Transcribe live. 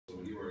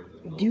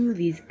Do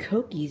these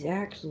cookies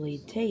actually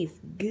taste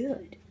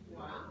good?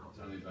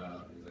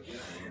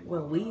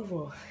 Well, we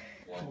will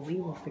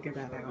figure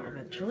that out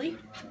eventually.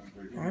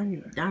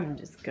 I'm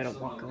just gonna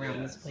walk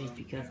around this place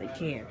because I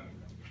can.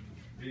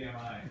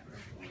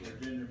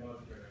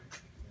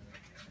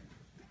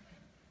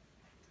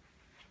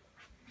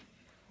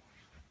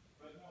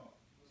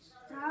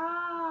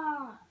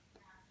 Stop!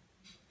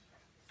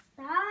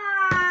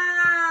 Stop!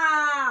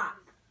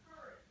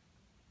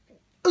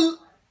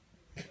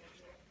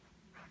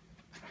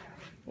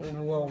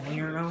 Whoa,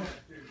 weirdo.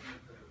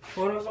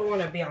 Who doesn't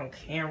want to be on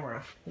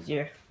camera?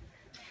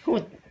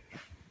 Why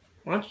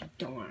don't you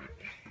don't?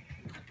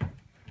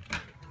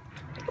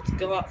 Let's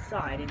go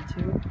outside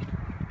into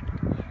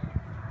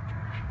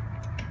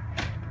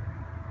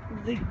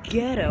the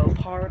ghetto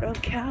part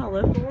of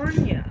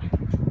California.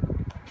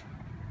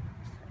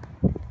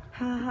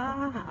 Ha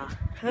ha ha.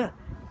 Huh.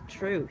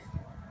 Truth.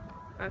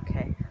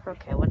 Okay,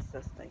 what's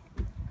this thing?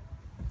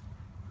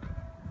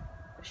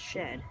 A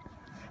shed.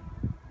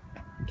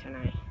 Can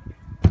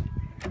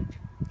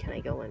I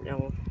go in?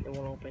 No, it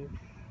won't open.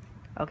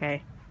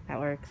 Okay, that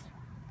works.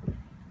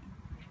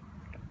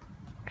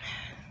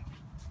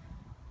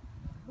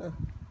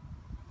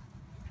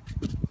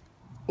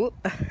 Oop.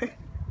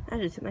 I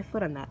just hit my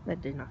foot on that.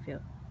 That did not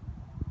feel.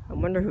 I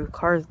wonder whose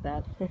car is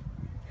that.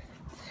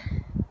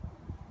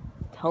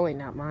 Totally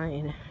not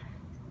mine.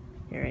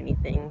 Or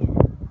anything.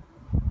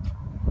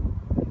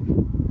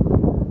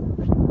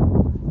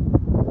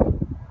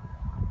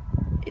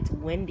 It's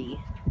windy.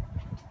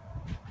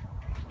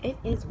 It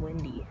is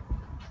windy.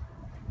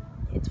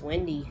 It's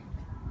windy.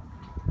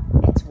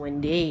 It's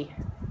windy.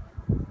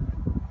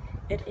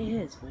 It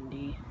is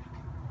windy.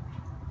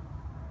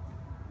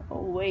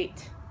 Oh,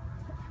 wait.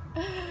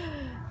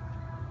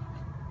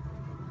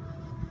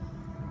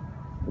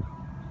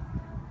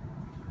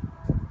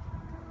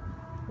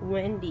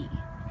 Windy.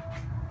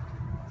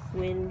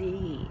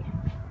 Windy.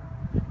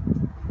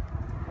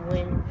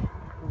 Windy.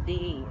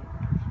 Windy.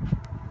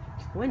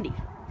 Windy.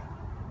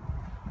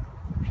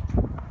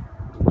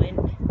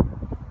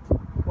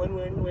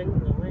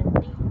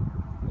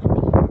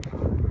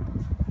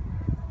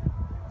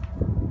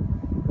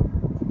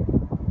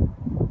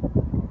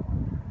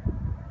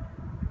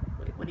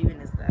 Wait, what even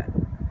is that?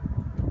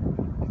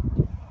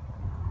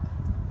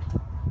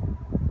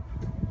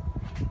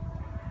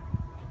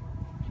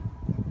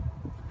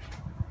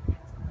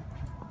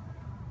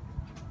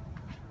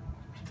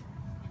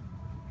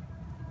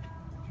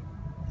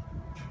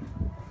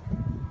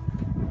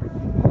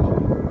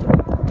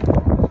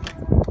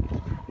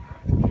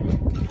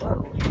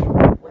 Whoa.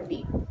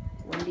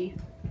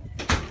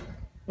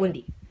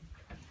 Windy.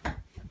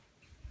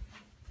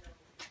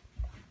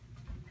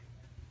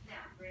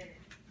 Now, granted,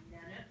 none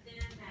of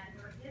them had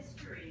her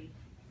history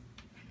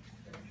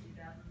since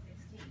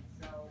 2016,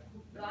 so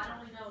God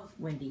only knows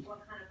Windy.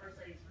 what kind of first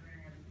ladies we're going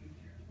to have in the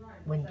future.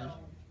 Right. Windy.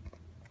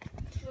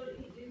 So,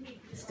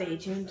 Stay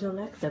tuned until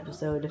next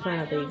episode to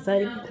find out the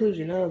exciting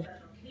conclusion of,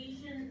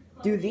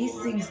 do these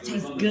things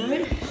taste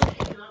good?